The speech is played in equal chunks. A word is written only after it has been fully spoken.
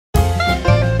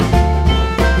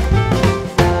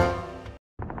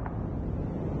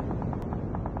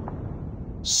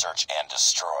Search and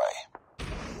destroy.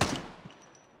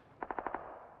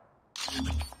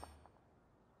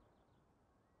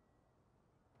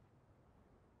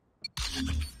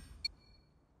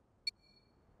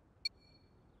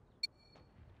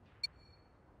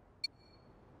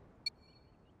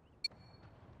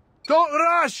 Don't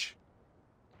rush!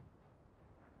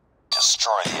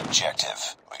 Destroy the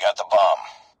objective. We got the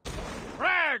bomb.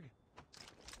 Frag!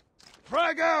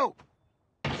 Frag out!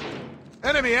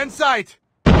 Enemy in sight!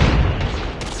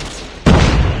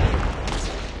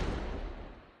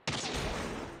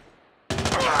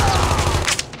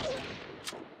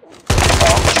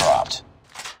 Bomb dropped.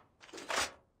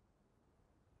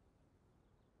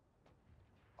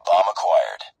 Bomb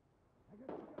acquired.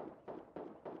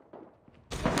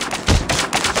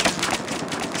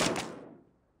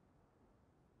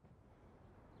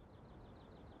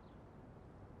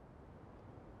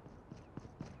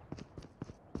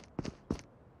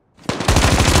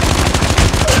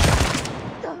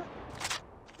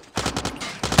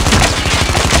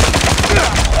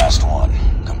 Last one.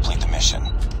 Complete the mission.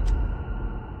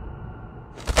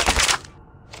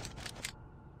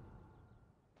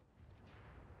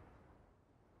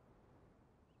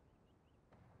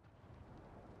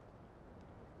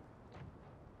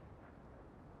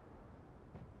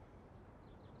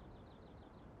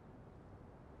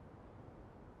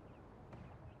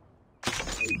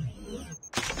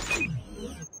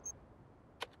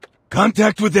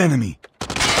 Contact with enemy.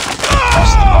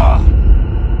 Lost the bomb.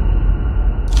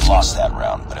 Lost that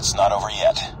round, but it's not over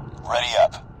yet. Ready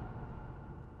up.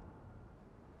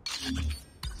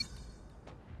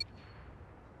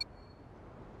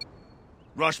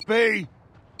 Rush B.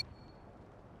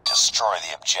 Destroy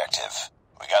the objective.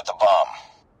 We got the bomb.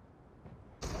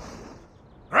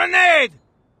 Grenade!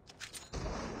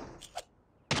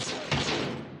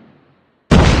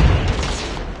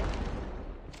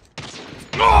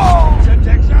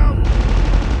 Sid-o-teck's out!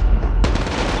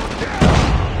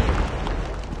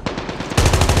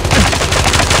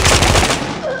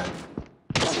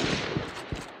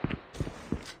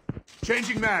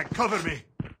 Changing mag, cover me.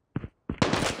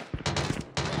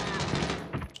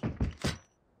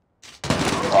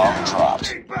 Bomb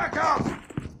dropped. Back up!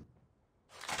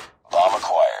 Bomb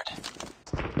acquired.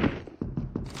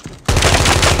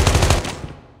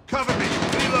 Cover me,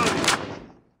 reloading.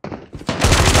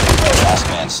 Last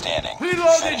man standing.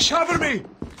 Reloading, Finish it. cover me!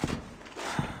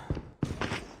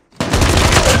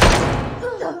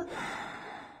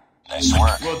 Nice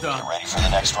work. Well done. Get ready for the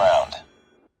next round.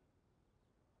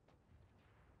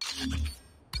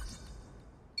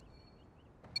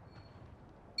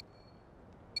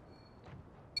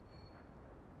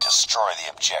 Destroy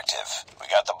the objective. We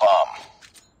got the bomb.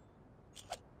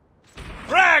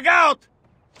 Frag out!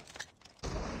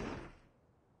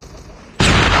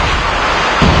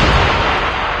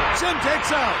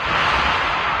 Antec's out!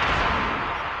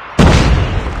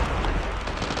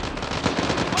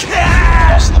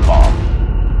 Lost the bomb.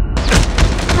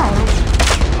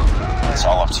 It's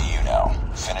all up to you now.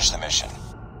 Finish the mission.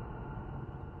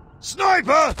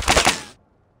 Sniper!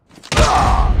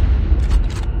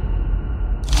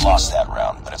 Lost that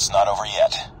round, but it's not over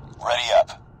yet. Ready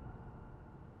up.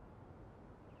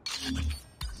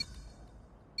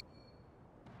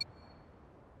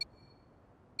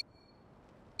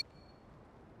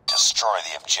 Destroy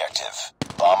the objective.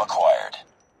 Bomb acquired.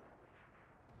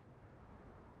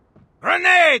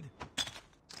 Grenade!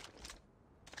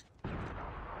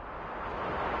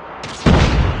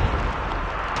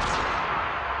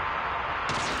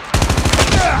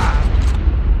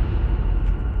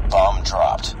 Bomb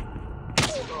dropped.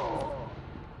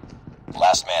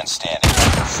 Last man standing.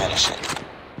 Finish it.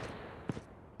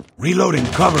 Reloading,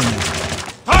 cover me.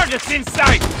 Target's in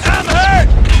sight! I'm hurt!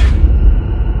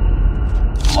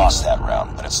 Lost that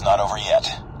round, but it's not over yet.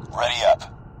 Ready up.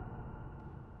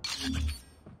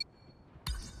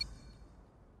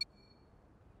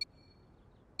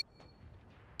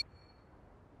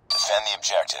 Defend the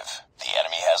objective. The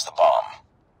enemy has the bomb.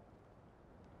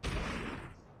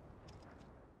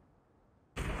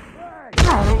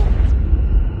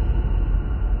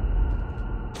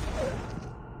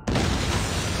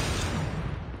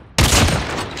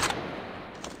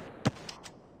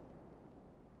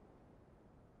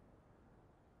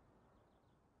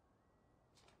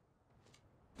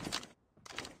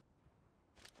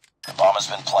 The bomb has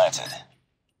been planted.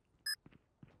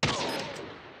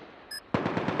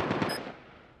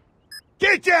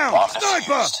 Get down! Bomb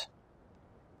Sniper! defused.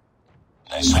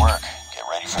 Nice work. Get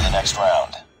ready for the next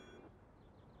round.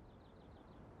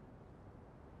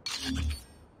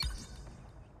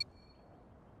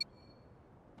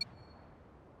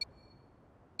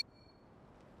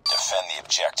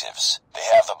 objectives. They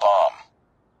have the bomb.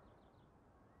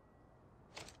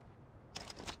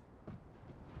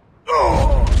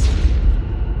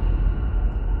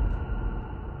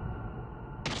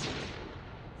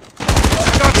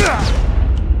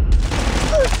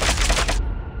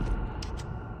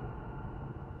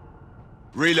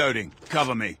 Reloading.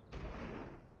 Cover me.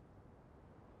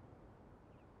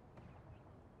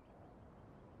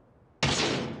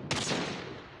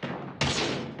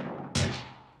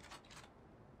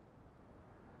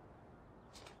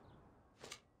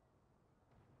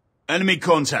 Enemy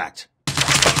contact. The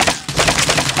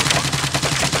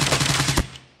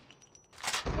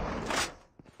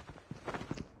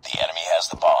enemy has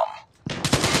the bomb.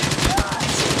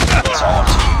 It's all up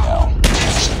to you now.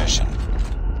 Finish the mission.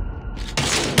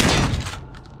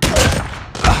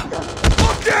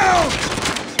 Look down!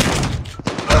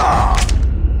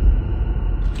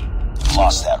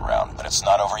 Lost that round, but it's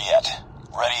not over yet.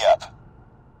 Ready up.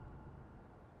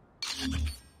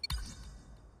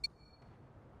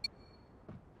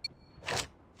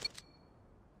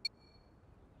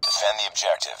 Defend the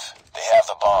objective. They have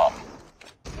the bomb.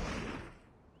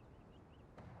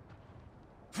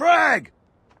 Frag!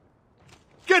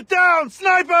 Get down,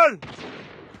 sniper! Need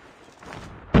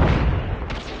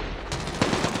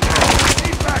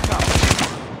backup!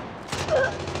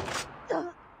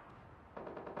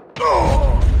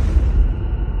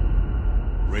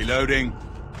 Reloading.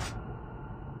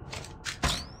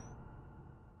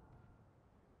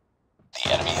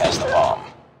 The enemy has the bomb.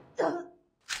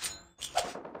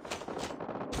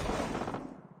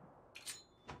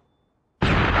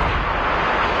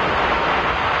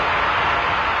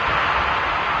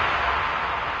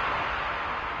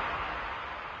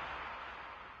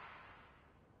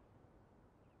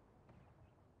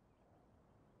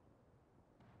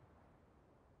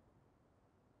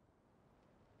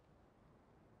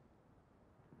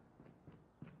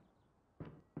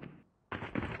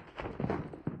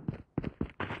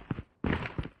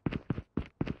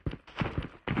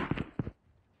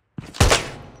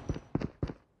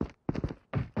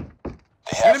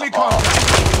 They have Enemy the bomb.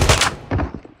 contact.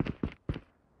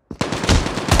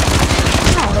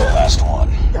 The last one.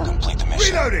 Complete the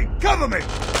mission. Reloading. Cover me.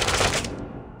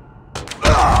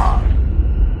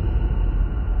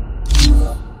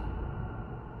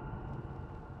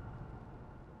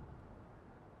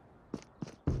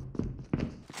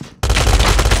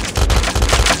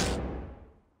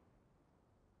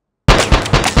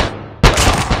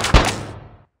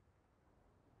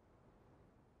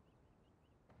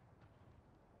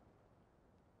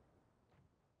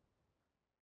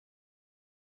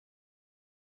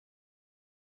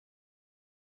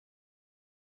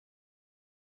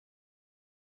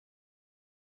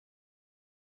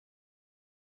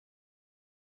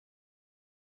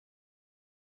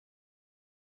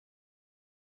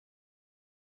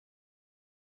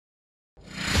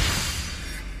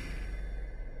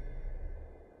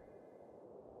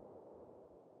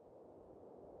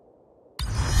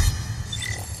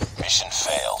 Mission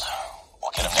failed.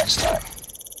 We'll get him next time.